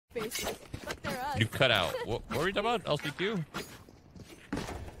You cut out. What were we talking about? LCQ?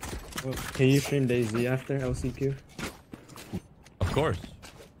 Well, can you stream DayZ after LCQ? Of course.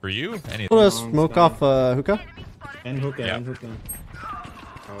 For you? Anything. Put a smoke off hookah. And hookah, Yeah. and hookah.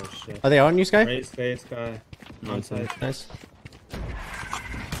 Oh shit. Are they on you, Sky? Raise face guy. On side. Nice.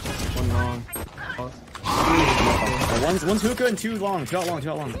 One long. One's hookah and two long. Two out long.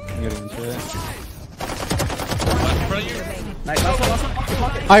 Left in front of you. Nice. Last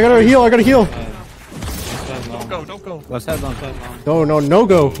one. I gotta heal. Don't go. Left side long. No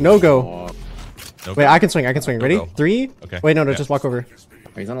go. No Wait, go. I can swing. Ready? go. 3. Okay. Wait, no, Yeah. just walk over.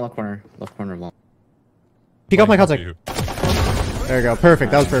 He's on the left corner. Left corner long. Peek off my contact. You. There we go.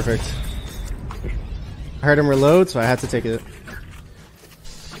 Perfect. That was perfect. I heard him reload, so I had to take it.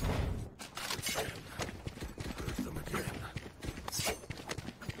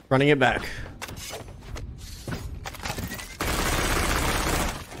 Running it back.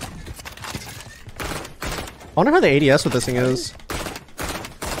 I wonder how the ADS with this thing is.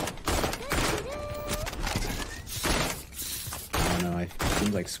 I don't know. It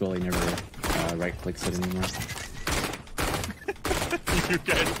seems like Scully never right clicks it anymore. You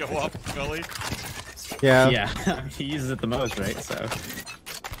guys go off, Scully. Yeah. Yeah, he uses it the most, right? So.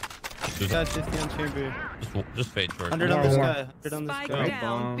 Just fade short. 100 on the sky. 100 on the sky.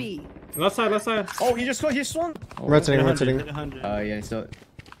 Down B. Left side. Oh, he just swung. I'm rotating. Yeah. So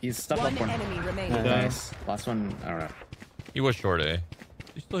he's stuck One up one. enemy remaining. Nice. Last one. All right. He was short, eh?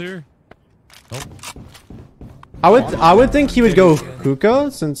 He's still here. Nope. I would think he would go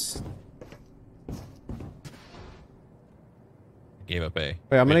hookah since. Gave up A. Wait,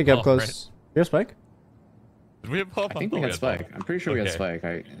 I'm gonna Wait, get oh, close. right. You have spike? Did we have pop? I think we got spike. I'm pretty sure we got spike.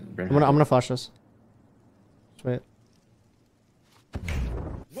 I'm gonna flash this. Just wait.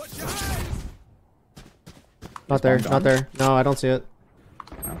 Not there. No, I don't see it.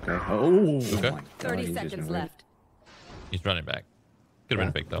 Okay. Oh. Okay. My God, 30 he's just seconds gonna left. He's running back. Could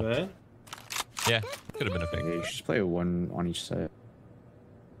have been a fake though. Right? Yeah, could have been a fake. Yeah, you should just play one on each side.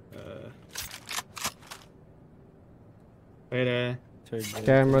 Wait there.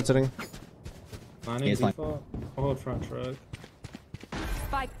 Okay, I'm rotating. Finding He's fine. default. Hold front truck.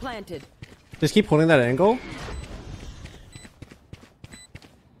 Spike planted. Just keep holding that angle.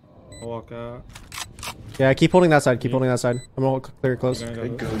 I'll walk out. Yeah, keep holding that side. I'm gonna clear it close. Gonna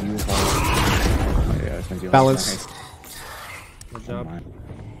Good go. go, you. Oh, yeah, it's gonna be Balance. nice. Good job.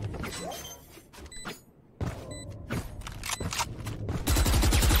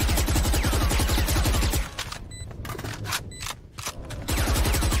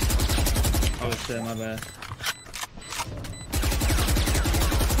 Oh shit, my bad.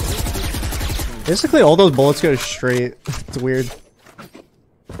 Basically, all those bullets go straight. It's weird.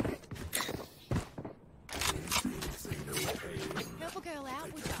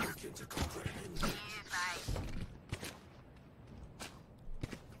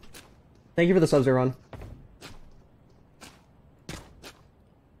 Thank you for the subs, Ron.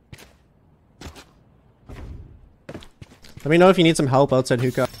 Let me know if you need some help outside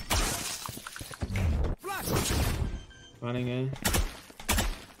hookah. Running in.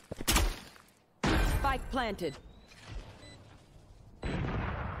 Spike planted.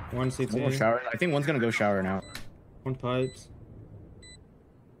 One CT. One more shower. I think one's gonna go shower now. One pipes.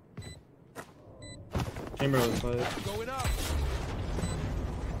 Chamber with pipes. Going up.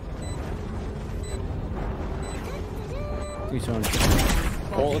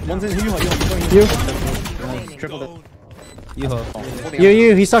 Oh, one's in you. Remaining. Triple it.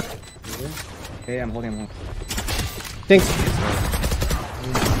 You, he's stuck. Okay, I'm holding him. Thanks.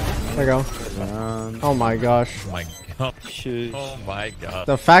 There you go. Oh my gosh. Oh my god. Oh my god.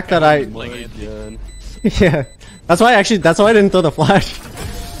 The fact that I... Yeah. That's why I didn't throw the flash.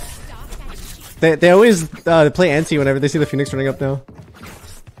 They always play anti whenever they see the Phoenix running up now.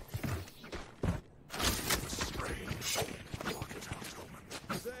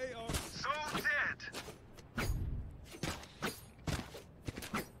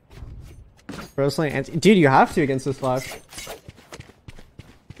 Bro's playing anti. Dude, you have to against this flash.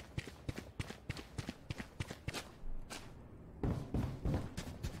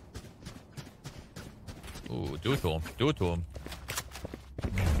 Ooh, do it to him. Do it to him.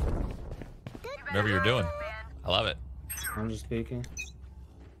 Whatever you're doing. I love it. I'm just peeking.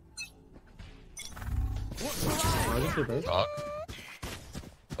 Oh, I just did this. Talk.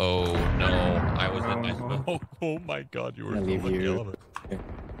 Oh no, I was in my oh my god, you were so leave lucky. you. I love it.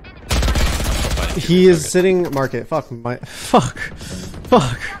 He is sitting market. Fuck.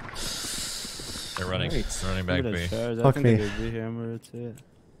 They're running. They're running back B. Fuck me.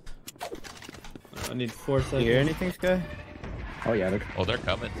 I need 4 seconds. You hear anything, Sky? Oh, Oh yeah, they're Oh, they're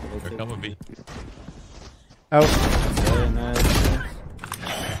coming. They're coming, B. Oh, Very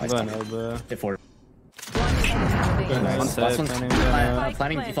nice. I'm going elbow. hit for. Remaining. One Last side, one's planning, Spike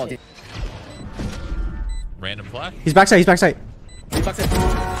planning planted. default. Random flash. he's backside. He's backside. Default.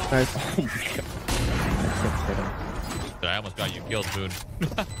 Nice. Oh my god. I almost got you killed, Boone.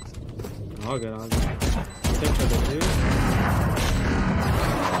 All good, all good. Take for the two.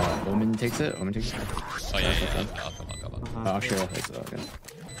 Omen takes it. Omen takes it. Oh, yeah, yeah. Oh, come on, come on. Oh, sure. I'll take it. Okay.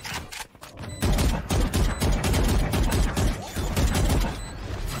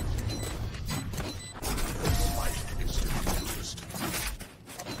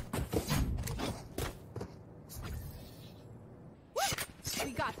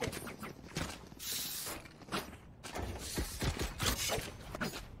 We got this.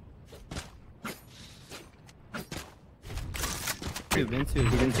 Two, been two.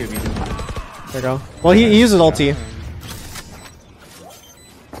 He's in two. There you go. Well, he uses ulti.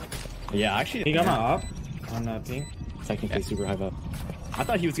 Yeah, actually, He got my op on that ping. technically super high up. I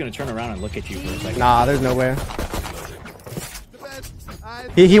thought he was gonna turn around and look at you for a second. Nah, there's no way.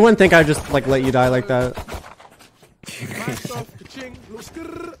 He wouldn't think I'd just like let you die like that.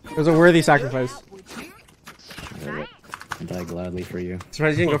 It was a worthy sacrifice. I die gladly for you.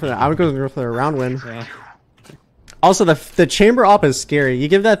 Surprised you didn't go for that. I would go for the round win. Yeah. Also, the chamber op is scary. You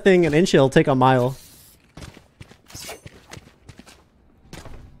give that thing an inch, it'll take a mile.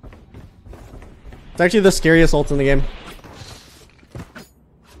 It's actually the scariest ult in the game.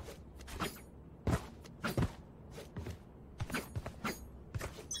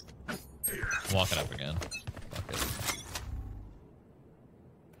 I'm walking up again. Fuck it.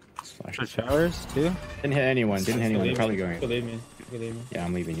 For showers, too? Didn't hit anyone. Didn't hit anyone. They're probably going. Believe me. Believe me. Yeah,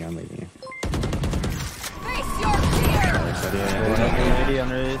 I'm leaving you. I'm leaving you. Face your fear. But yeah, 80 on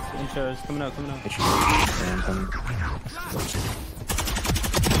raise. In showers. Coming out, coming out.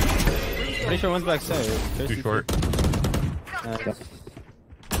 Pretty sure one's backside. Too short. One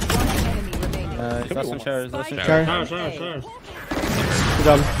enemy remaining. Last one showers. Last one Shower. showers. Showers. Good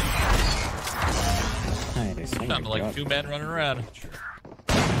job. nice. Oh Sounded my like God. 2 men running around.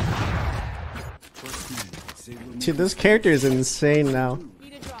 Dude, this character is insane now.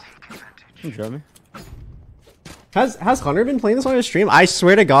 You drop me. Has Hunter been playing this on his stream? I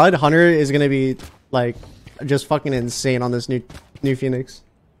swear to God, Hunter is gonna be like just fucking insane on this new Phoenix.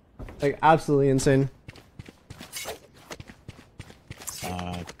 Like absolutely insane.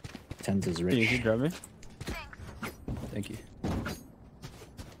 TenZ is You rich. drop me. Thank you.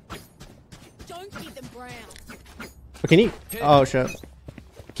 Don't keep them brown. But can you? Oh shit.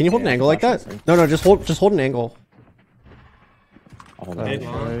 Can you hold an angle like that? No, just hold an angle. I'll hold Fade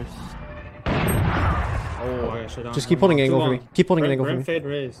on. long. Oh, I got shit on. Just keep holding angle for me. Keep holding an angle for Brim me. fade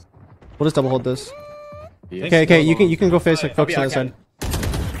raise. We'll just double hold this. Yeah. Okay, you can go face like focus on the side.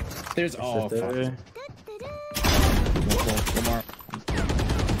 There's oh fuck. There. One more.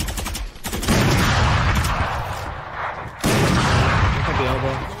 At the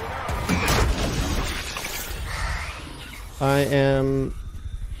elbow. I am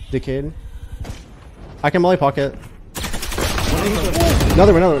decayed. I can molly pocket.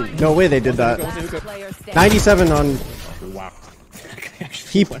 Another one. No way they did that. Player standing. 97 on. Wow.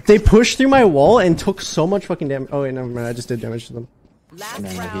 They pushed through my wall and took so much fucking damage. Oh wait, never mind. I just did damage to them. Last And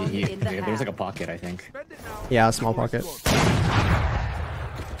then round in the there's like a half. pocket, I think. Yeah, a small pocket.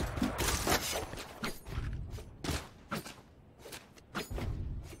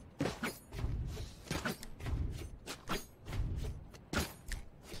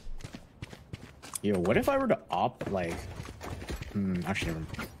 Yo, what if I were to opt like? Actually, never.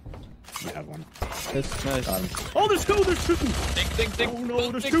 I have one. That's nice. Oh, there's two. There's two. Ding, ding, ding. Oh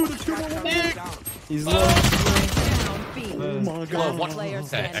no, there's two. There's two. He's low. Down B. Oh my Well, one. Player Okay,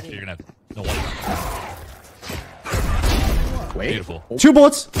 standing. actually, you're gonna have no one. Wait. Beautiful. 2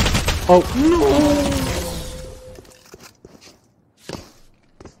 bullets. Oh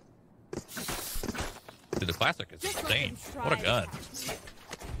Dude, the classic is insane. What a gun.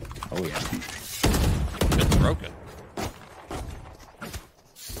 Oh yeah. It's broken.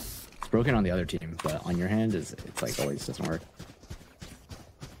 It's broken on the other team, but on your hand it's like always doesn't work.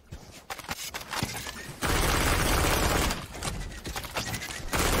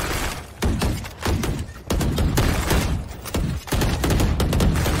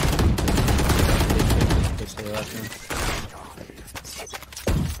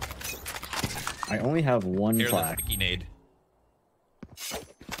 I only have one Here's a plaque. sticky nade.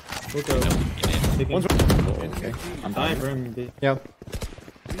 Look up. Sticky nade. Taking Okay. I'm high dying. brim. B. yeah.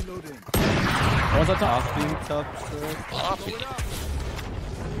 What's up top? Off beam top.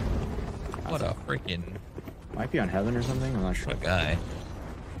 What a freaking Might be on heaven or something. I'm not sure. What a guy.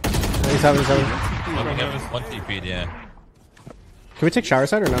 He's having seven. Oh, we have one TP'd, yeah. Can we take shower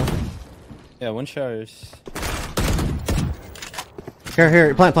side or no? Yeah, one showers.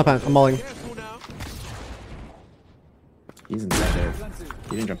 Here, plant. I'm mulling. He's inside there.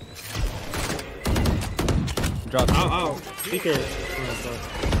 He didn't jump. Drop. Ow. Speaker. Nice,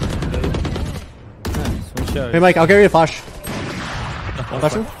 one showers. Hey Mike, I'll carry a flash.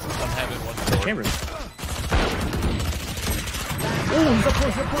 Flash him? One heaven, one floor. Chamber.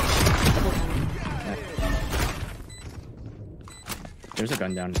 There's a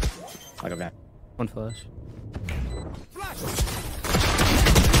gun down. Like a van. One flash.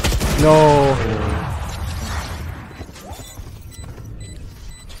 No.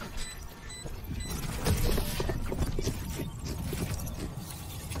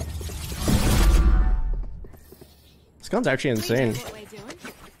 This gun's actually insane. What we're doing.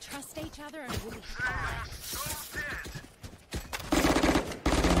 Trust each other and we'll be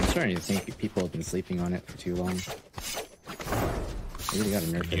I'm starting to think people have been sleeping on it for too long. We really got a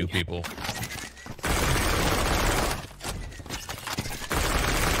nerf You it. people.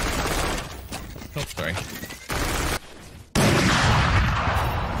 Oh, sorry.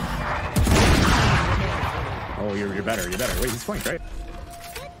 Oh, you're better. You're better. Wait, he's flanked, right?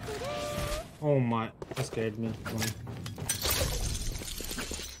 Oh my, that scared me.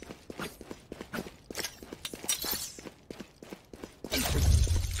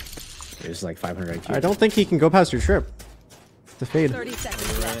 There's like 500 IQ. I don't think he can go past your trip. The fade. 30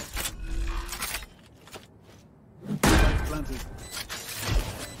 seconds left.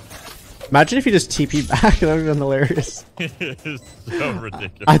 Imagine if he just TP'd back. That would have been hilarious. It's so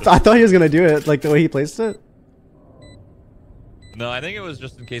ridiculous. I thought he was gonna do it, like the way he placed it. No, I think it was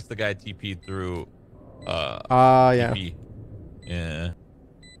just in case the guy TP'd through. Yeah. TP. Yeah.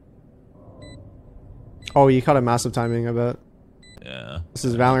 Oh, you caught a massive timing, I bet. Yeah. This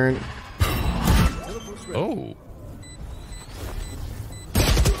is Valorant. Oh.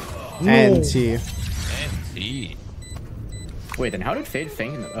 And T. And T. Wait, then how did Fade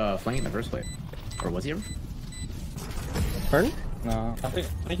flank in the first place? Or was he ever? Pardon? No, I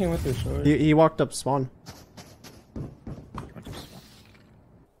think he went through short. He walked up spawn.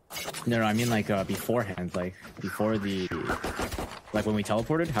 No, I mean like beforehand, like before the, like when we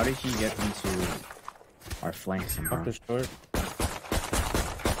teleported. How did he get into our flank somehow? After short.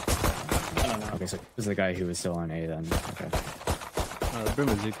 Okay, so it was the guy who was still on A then. Okay. Brim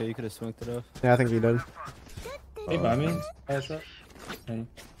Bazooka, you could have swung it off. Yeah, I think he did. Hey, by me.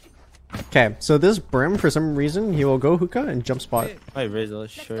 Okay, so this Brim, for some reason, he will go hookah and jump spot. I raised a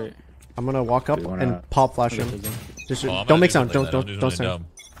short. I'm gonna walk up Do you wanna- and pop flash him. Just Oh, I'm don't gonna make do sound. something Don't like that. don't do sound.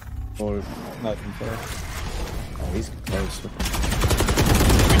 something Or not from far. Oh, he's close.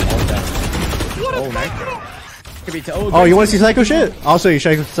 Oh, nice. Could be Oh, you want to see psycho shit? I'll show you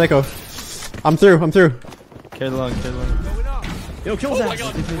psycho. I'm through. Carry long. Yo, kill Oh that. my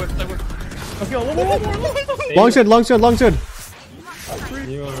god, I whipped. Okay, one more. Long good.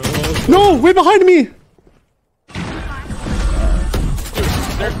 No, way behind me.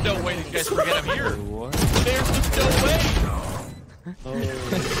 There's no way these guys forget I'm here. What? There's just no way.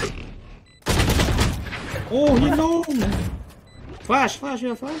 Oh, he knows. Flash,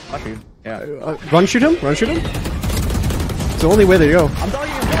 yeah, flash. Fuck you. Yeah. Run shoot him. It's the only way to go. I'm telling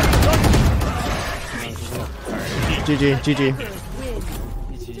you. GG.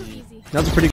 Easy. That's a pretty